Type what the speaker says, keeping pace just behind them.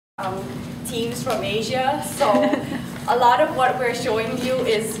teams from Asia, so a lot of what we're showing you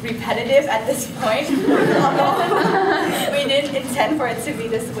is repetitive at this point, although we didn't intend for it to be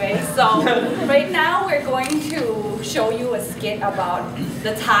this way. So right now we're going to show you a skit about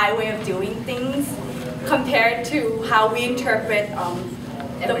the Thai way of doing things compared to how we interpret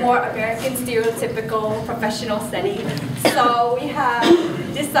the more American stereotypical professional setting. So we have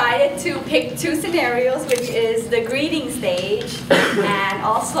decided to pick two scenarios, which is the greeting stage and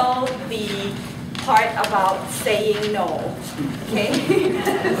also the part about saying no. Okay?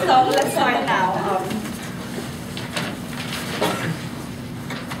 So let's start now.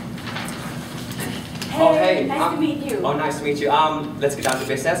 Hey, nice to meet you. Oh, nice to meet you. Let's get down to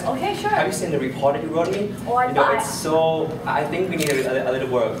business. Okay, sure. Have you seen the report that you wrote me? Oh, I thought. It's so. I think we need a little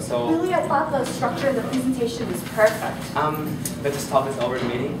work. So. Really, I thought the structure of the presentation was perfect. Let's just talk this over in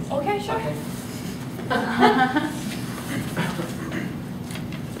the meeting. Okay, sure. Okay.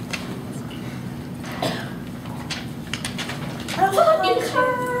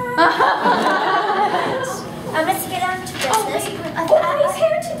 Let's get down to business. Oh, he's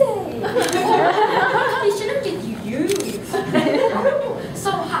here today. He shouldn't get you.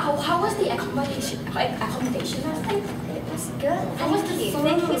 So how was the accommodation last night? It was good. was the food?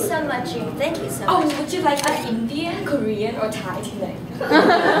 Thank you so much. Thank you so Oh, much. would you like an Indian, Korean, or Thai today?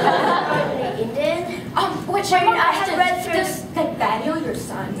 Probably Indian. Which Wait, one? I have read through. Does like Daniel, your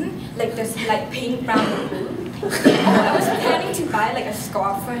son, like this like pink, brown, and blue? I was planning to buy like a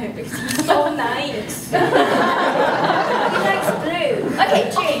scarf for him because he's so nice. He likes blue. Okay,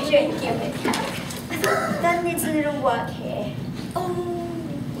 June. Okay. That needs a little work here. Oh.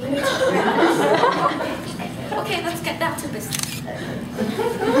 You need to rest. Okay, let's get down to business.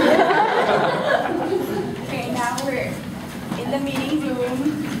 Okay, now we're in the meeting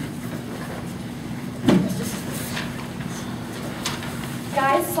room.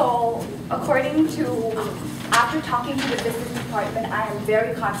 Guys, so according to, after talking to the business department, I am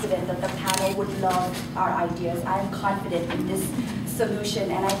very confident that the panel would love our ideas. I am confident in this solution,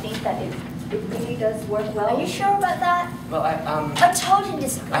 and I think that it really does work well. Are you sure about that? Well, I told you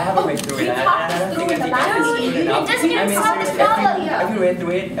this. I haven't read through it. I don't think I think it's good enough. It doesn't even solve the problem. Have you read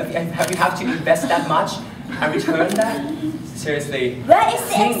through it? Have you have to invest that much and return that? Seriously. Where is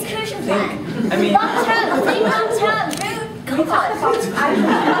the execution plan? I mean. Long term. Think long term. Come on.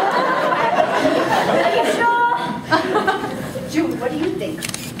 Are you sure? June, what do you think?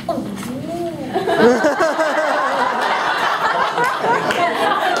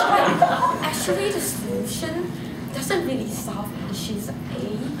 Actually, the solution doesn't really solve issues A,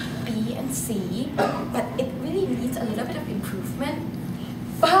 B, and C, but it really needs a little bit of improvement.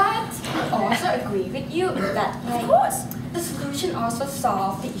 But I also agree with you that, of course, the solution also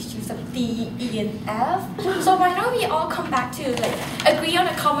solves the issues of D, E, and F. So why don't we all come back to like agree on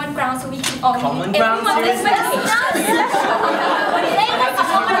a common ground so we can all Common meet ground? everyone's expectations?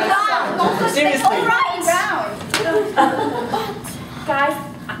 Seriously. Guys,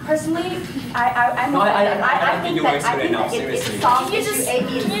 personally, I'm No, I think think you're that wasting it now, it seriously. solves You issue just- A, B,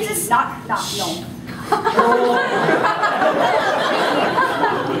 and you C. just- Not no.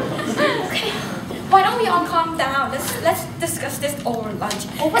 Why don't we all calm down? Let's discuss this over lunch.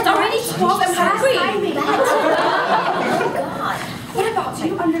 It's already 12 and hungry. Oh God. What about Do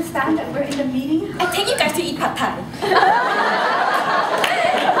you understand that we're in the meeting? I take you guys to eat pad thai.